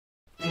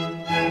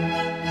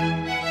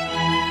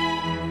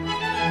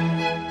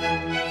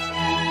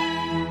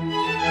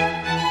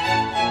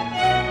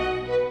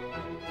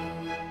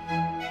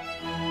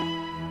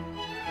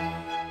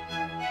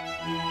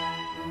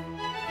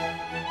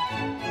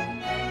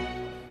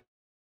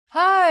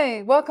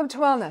Hi, welcome to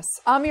Wellness.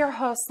 I'm your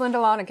host, Linda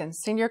Lonergan,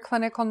 Senior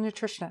Clinical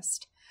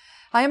Nutritionist.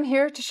 I am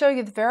here to show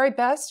you the very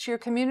best your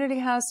community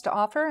has to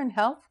offer in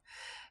health,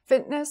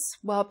 fitness,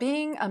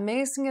 well-being,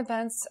 amazing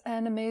events,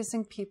 and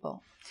amazing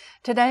people.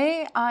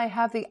 Today, I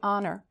have the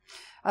honor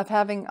of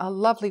having a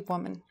lovely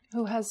woman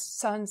who has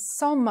done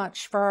so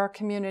much for our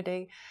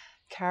community,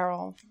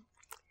 Carol.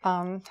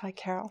 Hi,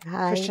 Carol.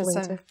 Hi,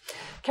 Christiansen. Linda.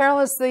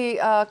 Carol is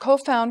the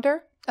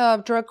co-founder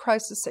of Drug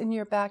Crisis in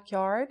Your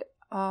Backyard,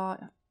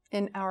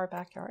 in our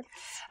backyard,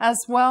 as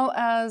well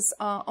as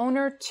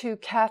owner to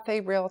Cafe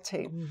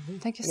Realty. Mm-hmm.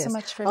 Thank you Yes. so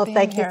much for being here.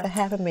 Thank you for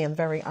having me. I'm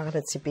very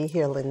honored to be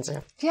here,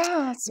 Linda.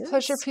 Yeah, it's a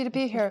pleasure for you to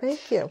be here.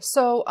 Thank you.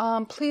 So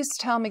please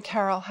tell me,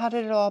 Carol, how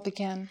did it all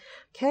begin?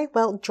 Okay,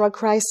 well, Drug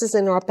Crisis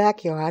in Our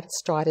Backyard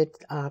started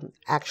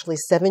actually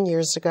 7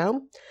 years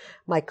ago.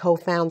 My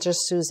co-founder,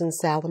 Susan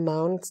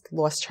Salamone,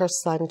 lost her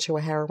son to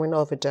a heroin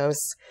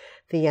overdose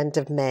the end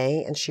of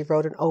May, and she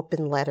wrote an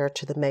open letter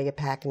to the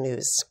Mayapack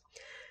News.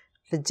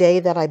 The day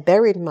that I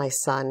buried my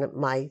son,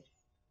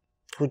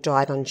 who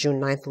died on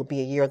June 9th, will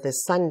be a year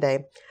this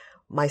Sunday,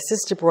 my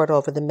sister brought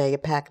over the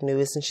Mayapack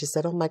News, and she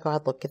said, "Oh my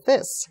God, look at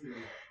this."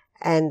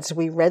 And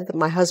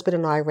my husband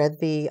and I read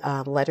the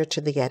letter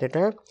to the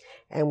editor,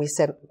 and we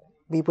said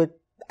we were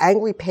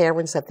angry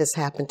parents that this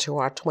happened to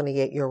our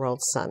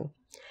 28-year-old son.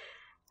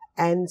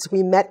 And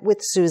we met with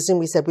Susan.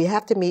 We said, we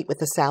have to meet with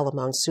the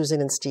Salamones,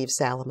 Susan and Steve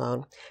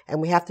Salamone,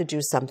 and we have to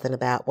do something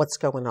about what's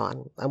going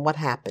on and what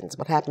happened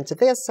to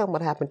their son,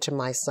 what happened to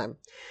my son.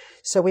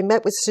 So we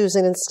met with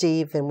Susan and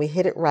Steve, and we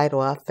hit it right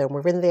off, and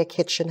we're in their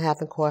kitchen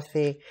having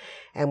coffee,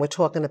 and we're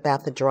talking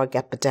about the drug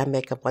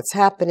epidemic of what's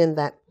happening.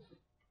 That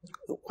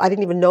I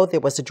didn't even know there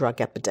was a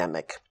drug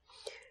epidemic.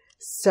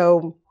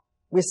 So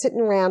we're sitting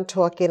around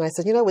talking. I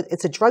said,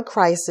 it's a drug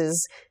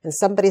crisis. And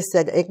somebody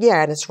said,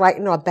 yeah, and it's right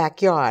in our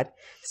backyard.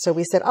 So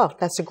we said, oh,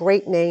 that's a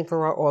great name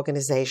for our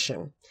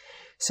organization.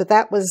 So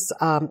that was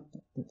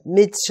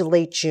mid to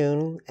late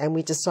June, and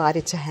we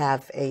decided to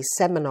have a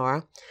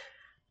seminar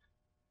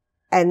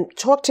and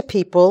talk to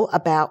people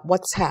about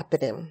what's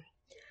happening.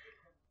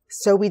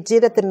 So we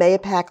did at the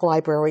Mayapack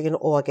Library in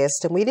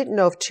August, and we didn't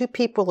know if 2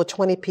 people or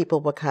 20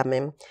 people were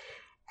coming.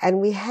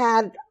 And we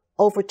had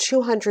over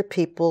 200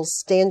 people,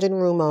 standing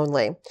room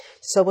only.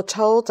 So it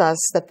told us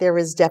that there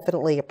is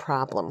definitely a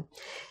problem.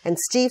 And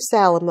Steve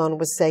Salamone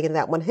was saying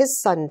that when his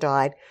son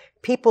died,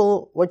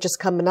 people were just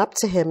coming up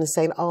to him and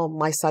saying, oh,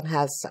 my son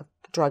has a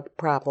drug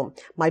problem.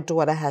 My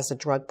daughter has a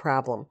drug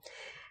problem.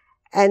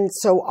 And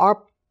so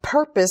our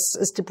purpose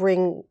is to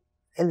bring,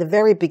 in the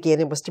very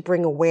beginning, was to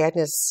bring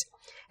awareness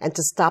and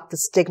to stop the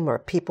stigma.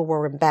 People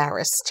were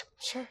embarrassed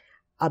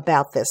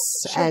about this.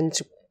 Sure.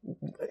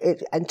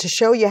 And to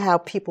show you how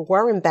people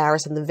were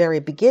embarrassed in the very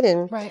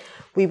beginning,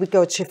 we would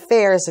go to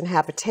fairs and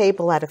have a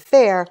table at a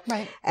fair,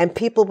 and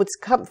people would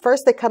come.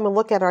 First, they come and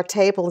look at our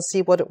table and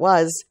see what it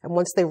was, and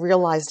once they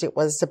realized it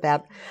was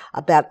about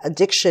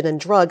addiction and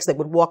drugs, they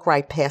would walk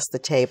right past the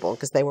table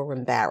because they were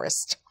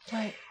embarrassed.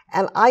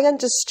 And I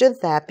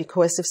understood that,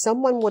 because if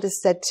someone would have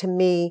said to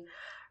me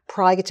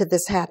prior to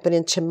this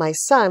happening to my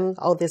son,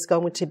 oh, there's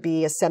going to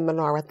be a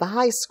seminar at the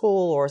high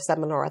school or a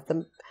seminar at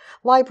the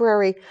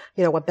library,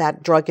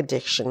 about drug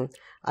addiction,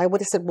 I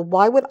would have said, well,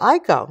 why would I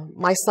go?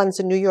 My son's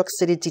a New York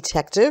City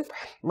detective.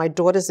 My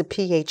daughter's a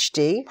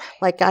PhD.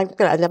 I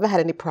never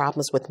had any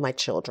problems with my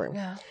children.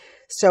 Yeah.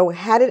 So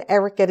how did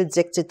Eric get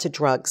addicted to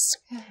drugs?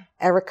 Yeah.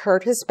 Eric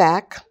hurt his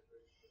back.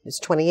 He was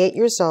 28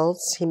 years old.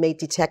 He made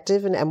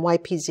detective in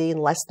NYPD in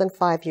less than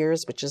 5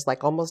 years, which is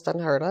almost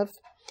unheard of.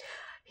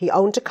 He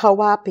owned a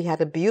co-op. He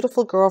had a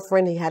beautiful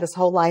girlfriend. He had his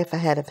whole life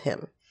ahead of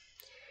him.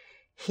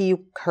 He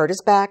hurt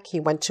his back. He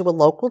went to a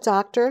local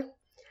doctor,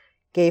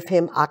 gave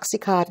him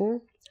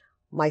Oxycontin.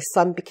 My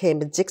son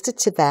became addicted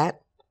to that.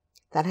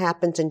 That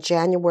happened in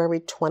January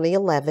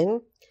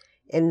 2011.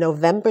 In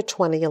November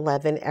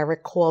 2011,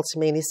 Eric called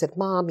me and he said,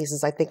 Mom, he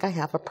says, I think I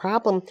have a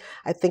problem.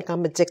 I think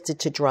I'm addicted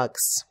to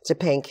drugs, to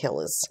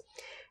painkillers.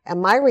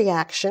 And my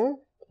reaction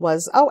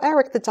was, oh,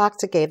 Eric, the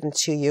doctor gave them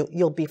to you.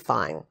 You'll be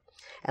fine.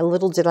 And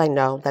little did I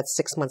know that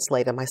 6 months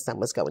later, my son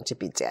was going to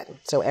be dead.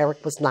 So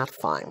Eric was not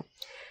fine.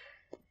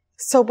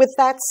 So with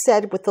that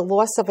said, with the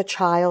loss of a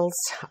child,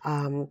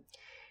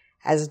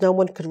 as no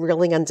one could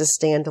really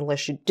understand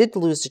unless you did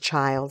lose a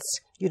child,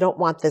 you don't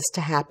want this to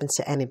happen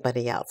to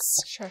anybody else.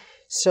 Sure.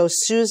 So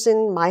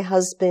Susan, my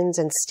husband,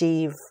 and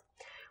Steve,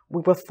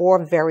 we were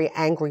 4 very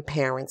angry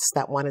parents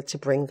that wanted to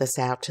bring this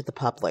out to the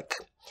public.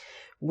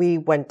 We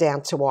went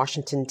down to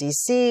Washington,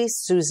 D.C.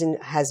 Susan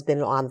has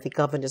been on the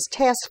governor's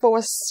task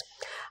force.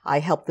 I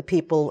helped the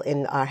people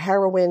in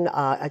heroin,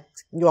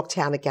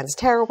 Yorktown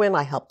Against Heroin.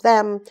 I helped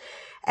them.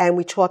 And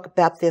we talk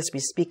about this. We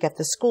speak at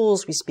the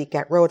schools. We speak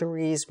at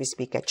Rotaries. We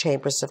speak at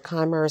Chambers of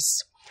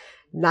Commerce.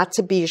 Not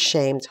to be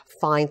ashamed,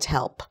 find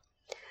help.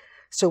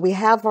 So we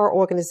have our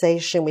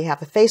organization. We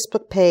have a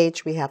Facebook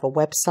page. We have a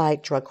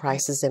website,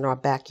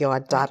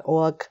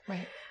 drugcrisisinourbackyard.org.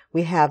 Right.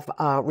 We have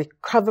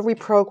recovery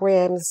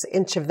programs,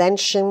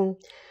 intervention.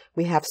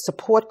 We have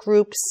support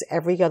groups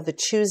every other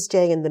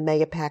Tuesday in the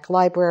Mahopac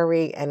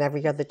Library and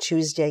every other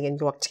Tuesday in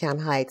Yorktown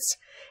Heights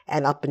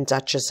and up in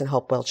Dutchess and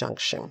Hopewell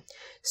Junction.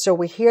 So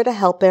we're here to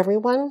help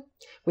everyone.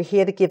 We're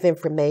here to give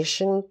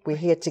information. We're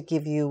here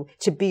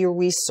to be a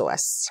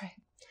resource. Right.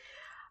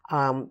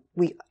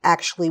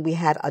 We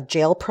had a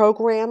jail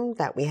program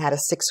we had a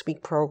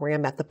 6-week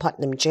program at the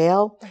Putnam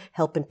Jail,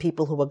 helping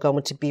people who are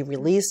going to be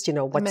released.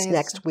 What's Amazing.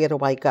 Next? Where do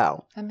I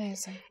go?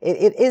 Amazing.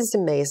 It is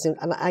amazing.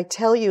 And I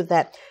tell you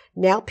that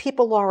now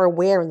people are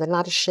aware and they're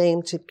not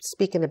ashamed to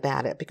speaking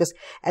about it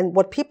and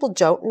what people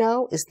don't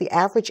know is the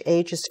average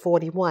age is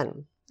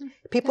 41.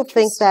 People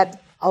think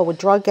that, a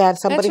drug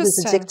addict, somebody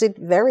who's addicted,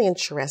 very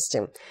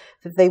interesting.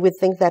 That they would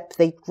think that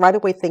they right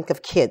away think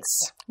of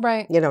kids.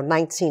 Right.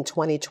 19,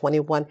 20,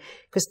 21,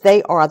 because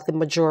they are the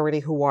majority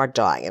who are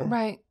dying.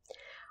 Right.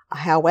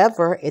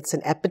 However, it's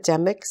an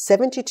epidemic.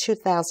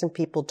 72,000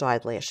 people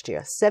died last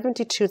year.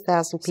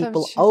 72,000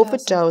 people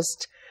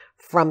overdosed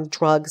from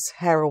drugs,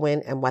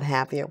 heroin, and what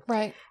have you.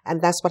 Right.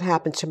 And that's what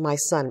happened to my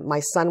son. My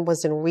son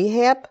was in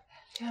rehab.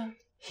 Yeah.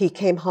 He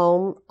came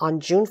home on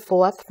June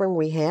 4th from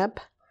rehab.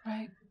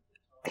 Right.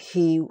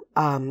 He,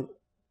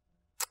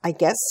 I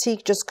guess he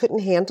just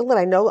couldn't handle it.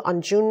 I know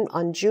on June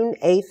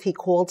 8th, he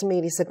called me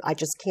and he said, I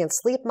just can't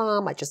sleep,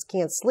 Mom. I just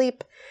can't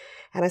sleep.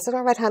 And I said,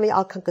 all right, honey,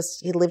 I'll come, because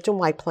he lived in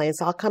White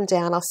Plains. I'll come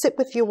down. I'll sit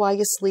with you while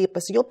you sleep. I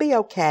said, you'll be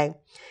okay. And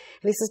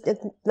he says,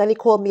 then he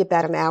called me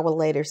about an hour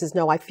later. He says,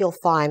 no, I feel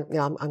fine.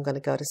 I'm going to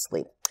go to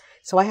sleep.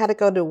 So I had to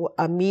go to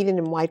a meeting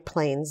in White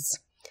Plains.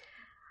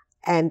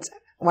 And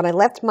when I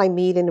left my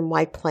meeting in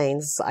White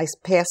Plains, I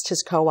passed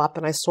his co-op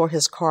and I saw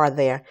his car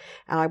there.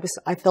 And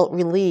I felt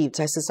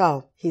relieved. I says,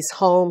 oh, he's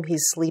home.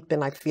 He's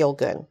sleeping. I feel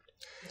good.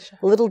 Sure.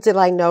 Little did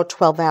I know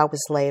 12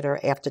 hours later,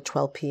 after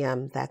 12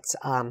 p.m., that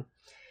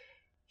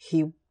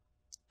he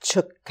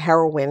took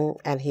heroin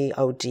and he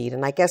OD'd.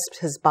 And I guess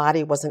his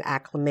body wasn't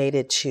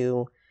acclimated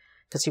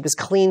because he was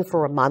clean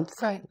for a month.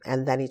 Right.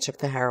 And then he took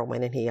the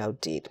heroin and he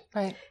OD'd.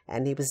 Right.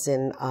 And he was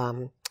in,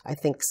 I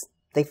think,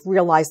 they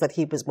realized that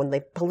when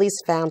the police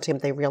found him,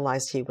 they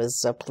realized he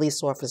was a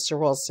police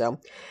officer also.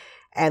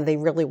 And they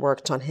really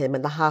worked on him,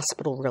 and the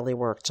hospital really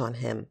worked on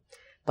him.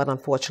 But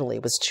unfortunately,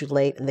 it was too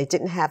late, and they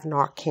didn't have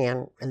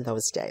Narcan in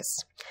those days.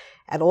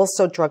 And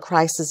also, Drug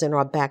Crisis in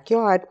our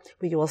backyard,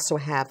 we also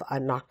have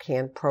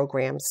Narcan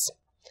programs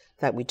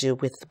that we do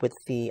with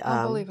the...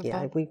 Unbelievable.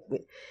 Yeah,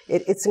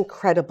 it's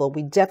incredible.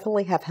 We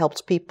definitely have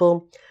helped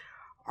people.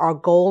 Our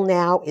goal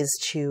now is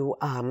to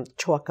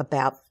talk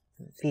about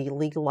the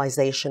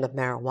legalization of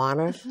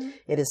marijuana. Mm-hmm.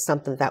 It is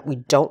something that we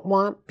don't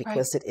want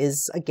because it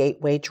is a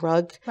gateway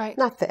drug. Right.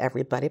 Not for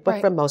everybody,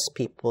 but for most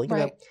people. You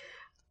know,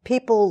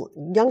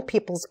 young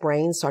people's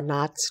brains are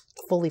not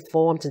fully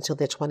formed until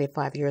they're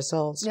 25 years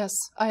old. Yes,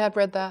 I had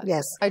read that.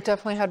 Yes. I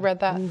definitely had read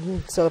that.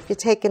 Mm-hmm. So if you're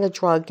taking a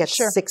drug at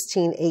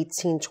 16,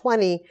 18,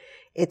 20,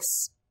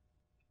 it's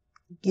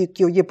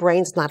your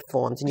brain's not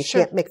formed and you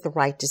can't make the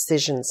right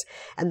decisions.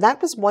 And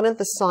that was one of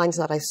the signs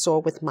that I saw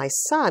with my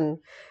son.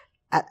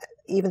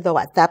 Even though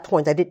at that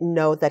point I didn't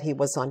know that he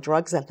was on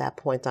drugs at that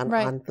point, on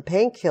the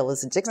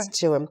painkillers, addicted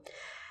to him,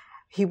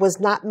 he was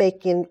not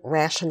making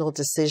rational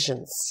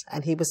decisions.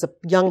 And he was a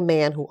young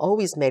man who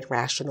always made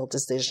rational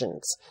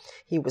decisions.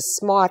 He was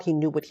smart. He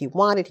knew what he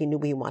wanted. He knew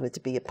he wanted to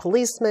be a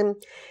policeman.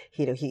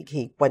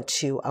 He went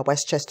to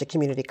Westchester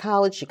Community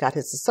College. He got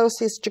his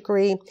associate's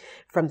degree.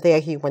 From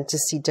there, he went to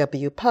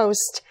C.W.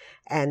 Post.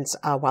 And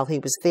while he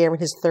was there in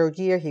his third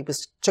year,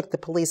 took the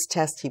police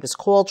test. He was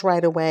called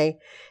right away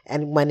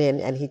and went in,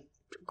 and he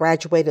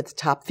graduated the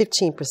top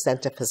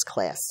 15% of his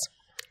class.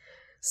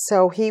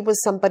 So he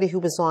was somebody who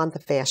was on the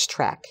fast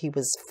track. He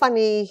was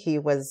funny. He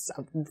was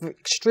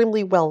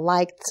extremely well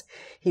liked.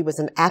 He was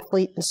an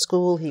athlete in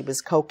school. He was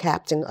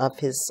co-captain of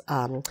his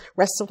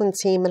wrestling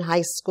team in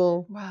high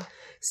school. Wow.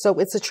 So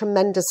it's a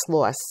tremendous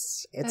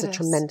loss. It's a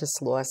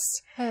tremendous loss.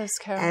 It is,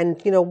 Carol.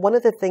 And, one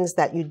of the things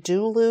that you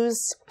do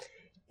lose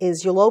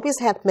is you'll always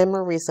have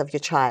memories of your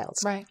child.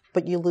 Right.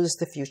 But you lose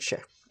the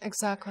future.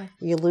 Exactly.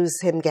 You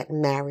lose him getting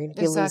married.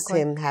 You lose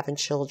him having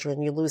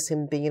children. You lose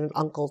him being an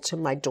uncle to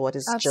my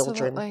daughter's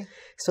children.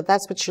 So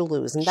that's what you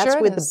lose. And that's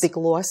where the big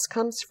loss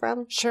comes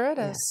from. Sure it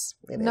is.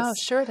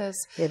 Yes, Sure it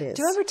is. It is.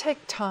 Do you ever take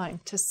time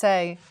to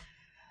say,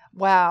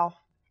 wow,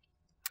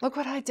 look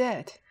what I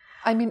did?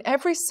 I mean,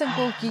 every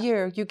single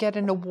year you get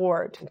an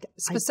award.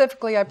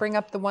 Specifically, I bring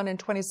up the one in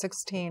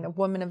 2016, a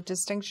Woman of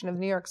Distinction of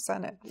New York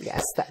Senate.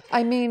 Yes.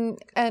 I mean,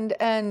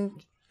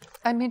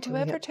 do you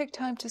ever take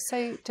time to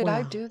say, did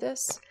I do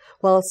this?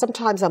 Well,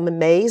 sometimes I'm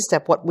amazed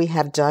at what we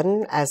have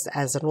done as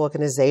an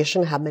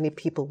organization, how many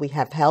people we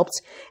have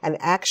helped. And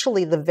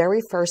actually, the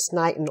very first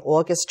night in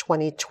August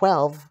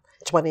 2012,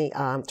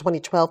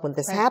 when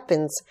this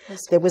happens,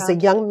 there was a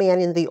young man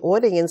in the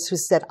audience who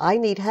said, I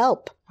need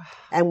help. Wow.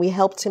 And we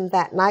helped him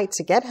that night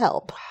to get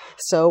help. Wow.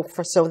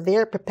 So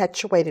there it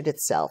perpetuated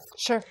itself.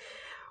 Sure.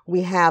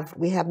 We have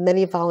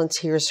many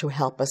volunteers who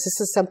help us.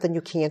 This is something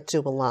you can't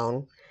do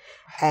alone.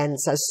 And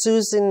so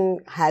Susan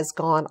has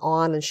gone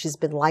on and she's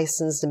been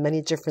licensed in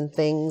many different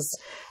things.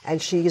 And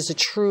she is a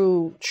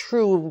true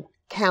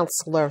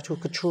counselor who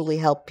could truly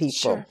help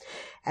people. Sure.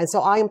 And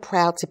so I am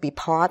proud to be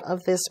part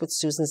of this with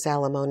Susan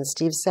Salamone and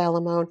Steve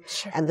Salamone,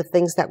 Sure. and the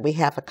things that we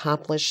have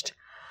accomplished.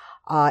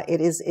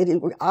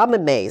 I'm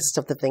amazed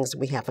of the things that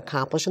we have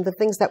accomplished and the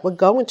things that we're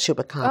going to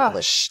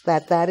accomplish.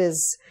 That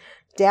is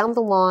down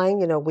the line.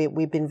 You know,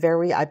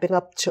 I've been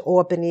up to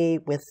Albany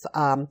with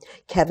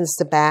Kevin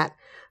Sabat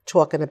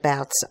talking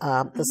about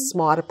the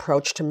smart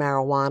approach to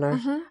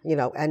marijuana. You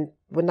know, and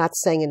we're not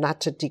saying not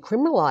to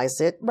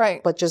decriminalize it,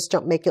 Right. but just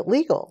don't make it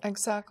legal.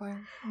 Exactly.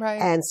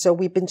 Right. And so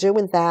we've been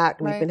doing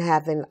that. Right. We've been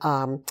having,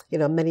 you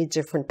know, many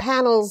different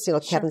panels. You know,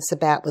 Sure. Kevin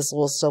Sabat was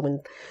also in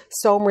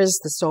Somers,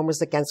 the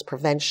Somers Against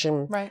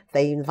Prevention. Right.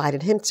 They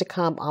invited him to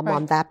come. I'm Right.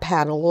 on that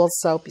panel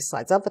also,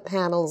 besides other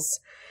panels.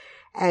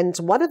 And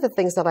one of the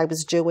things that I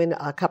was doing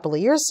a couple of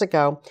years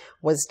ago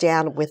was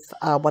down with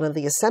one of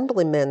the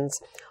assemblymen,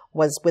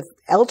 was with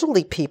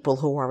elderly people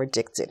who are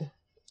addicted.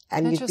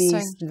 And you'd be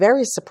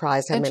very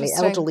surprised how many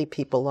elderly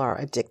people are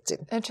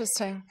addicted.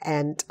 Interesting.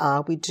 And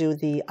we do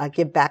the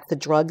Give Back the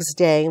Drugs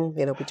Day.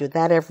 You know, we do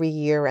that every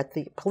year at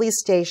the police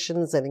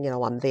stations. And, you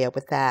know, I'm there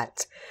with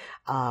that,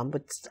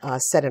 with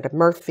Senator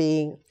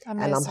Murphy.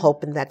 Amazing. And I'm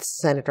hoping that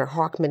Senator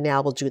Harkman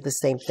now will do the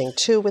same thing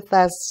too with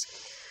us.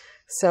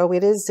 So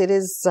it is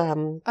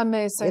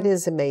amazing. It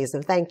is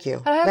amazing. Thank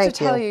you. And I have to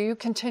tell you, you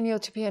continue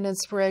to be an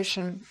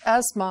inspiration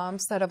as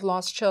moms that have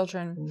lost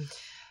children.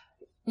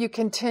 You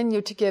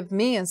continue to give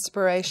me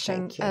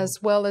inspiration as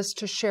well as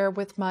to share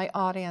with my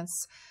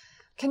audience.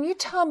 Can you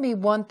tell me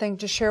one thing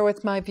to share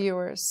with my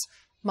viewers,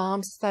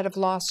 moms that have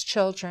lost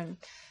children?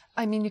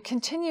 I mean, you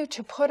continue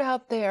to put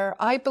out there,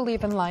 I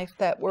believe in life,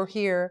 that we're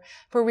here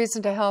for a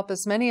reason to help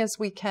as many as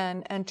we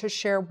can and to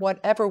share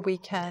whatever we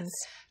can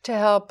to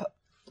help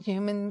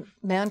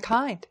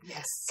mankind.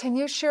 Yes. Can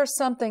you share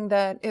something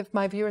that if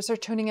my viewers are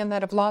tuning in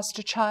that have lost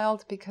a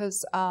child,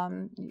 because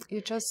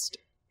you just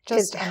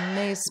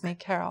amazed me,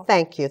 Carol.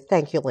 Thank you,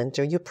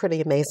 Linda. You're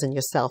pretty amazing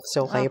yourself,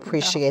 so I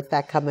appreciate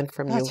that coming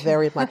from you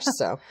very much.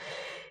 So,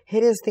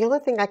 it is the only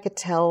thing I could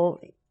tell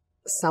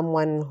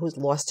someone who's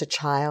lost a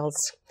child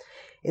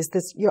is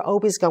this: you're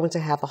always going to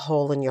have a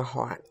hole in your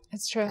heart.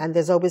 It's true, and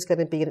there's always going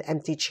to be an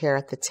empty chair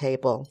at the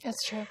table.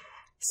 It's true.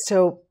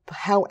 So,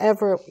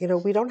 however, you know,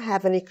 we don't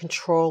have any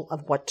control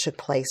of what took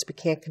place. We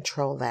can't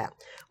control that.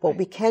 What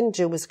we can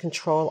do is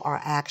control our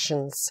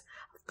actions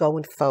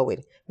going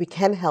forward. We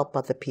can help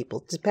other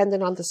people,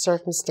 depending on the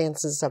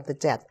circumstances of the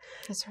death.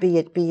 That's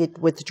right. Be it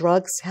with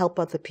drugs, help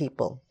other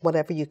people,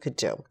 whatever you could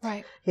do.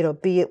 Right. You know,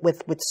 be it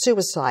with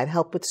suicide,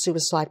 help with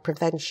suicide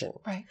prevention.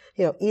 Right.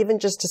 You know, even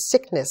just a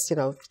sickness, you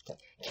know,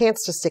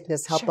 cancer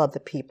sickness, help other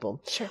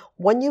people. Sure.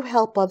 When you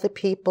help other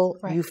people,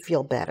 you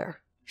feel better.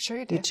 Sure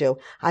you do. You do.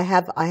 I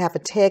have a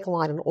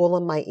tagline in all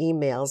of my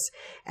emails,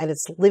 and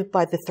it's live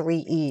by the 3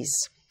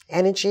 E's: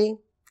 energy,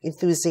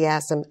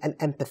 enthusiasm, and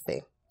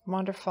empathy.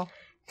 Wonderful.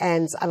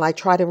 And I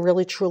try to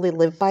really, truly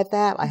live by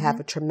that. I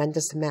have a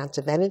tremendous amount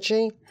of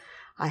energy.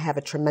 I have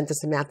a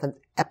tremendous amount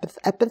of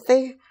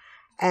empathy.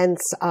 And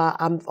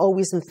I'm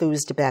always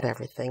enthused about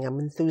everything. I'm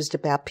enthused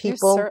about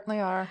people. You certainly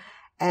are.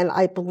 And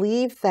I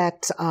believe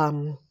that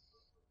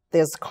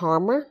there's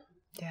karma.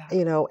 Yeah.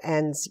 You know,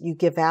 and you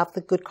give out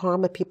the good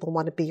karma. People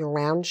want to be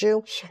around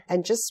you. Sure.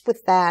 And just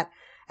with that,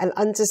 and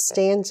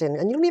understanding,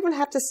 and you don't even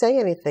have to say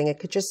anything. It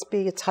could just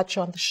be a touch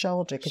on the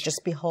shoulder. It could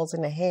just be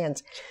holding a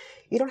hand.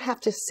 You don't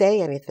have to say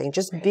anything,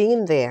 just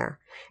being there.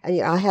 And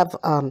you know, I have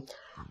an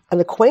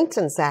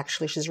acquaintance,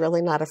 actually. She's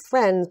really not a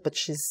friend, but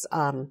she's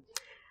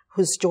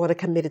whose daughter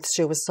committed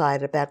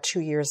suicide about 2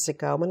 years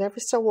ago. And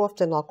every so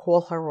often I'll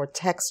call her or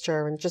text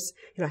her and just,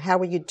 you know, how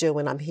are you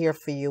doing? I'm here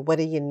for you. What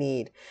do you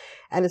need?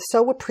 And it's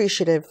so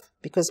appreciative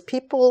because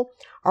people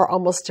are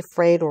almost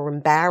afraid or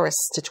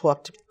embarrassed to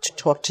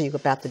talk to you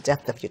about the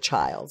death of your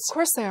child. Of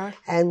course they are.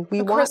 And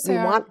we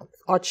want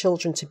our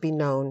children to be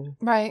known.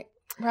 Right,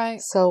 right.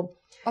 So,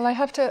 well, I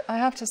have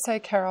to say,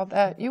 Carol,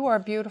 that you are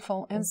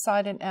beautiful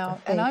inside and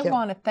out. And I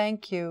want to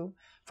thank you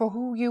for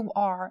who you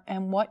are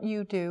and what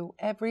you do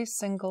every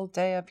single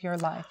day of your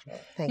life.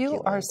 Thank you.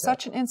 You are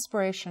such an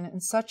inspiration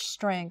and such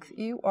strength.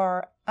 You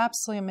are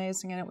absolutely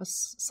amazing, and it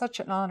was such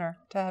an honor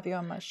to have you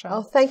on my show.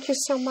 Oh, thank you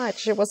so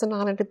much. It was an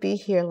honor to be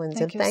here,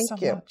 Linda. Thank you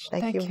so much.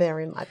 Thank you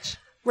very much.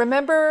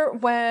 Remember,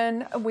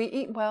 when we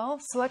eat well,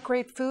 select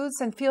great foods,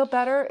 and feel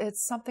better,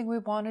 it's something we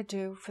want to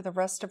do for the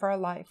rest of our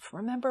life.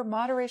 Remember,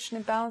 moderation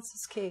and balance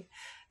is key.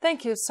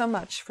 Thank you so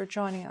much for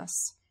joining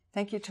us.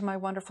 Thank you to my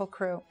wonderful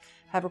crew.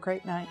 Have a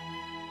great night.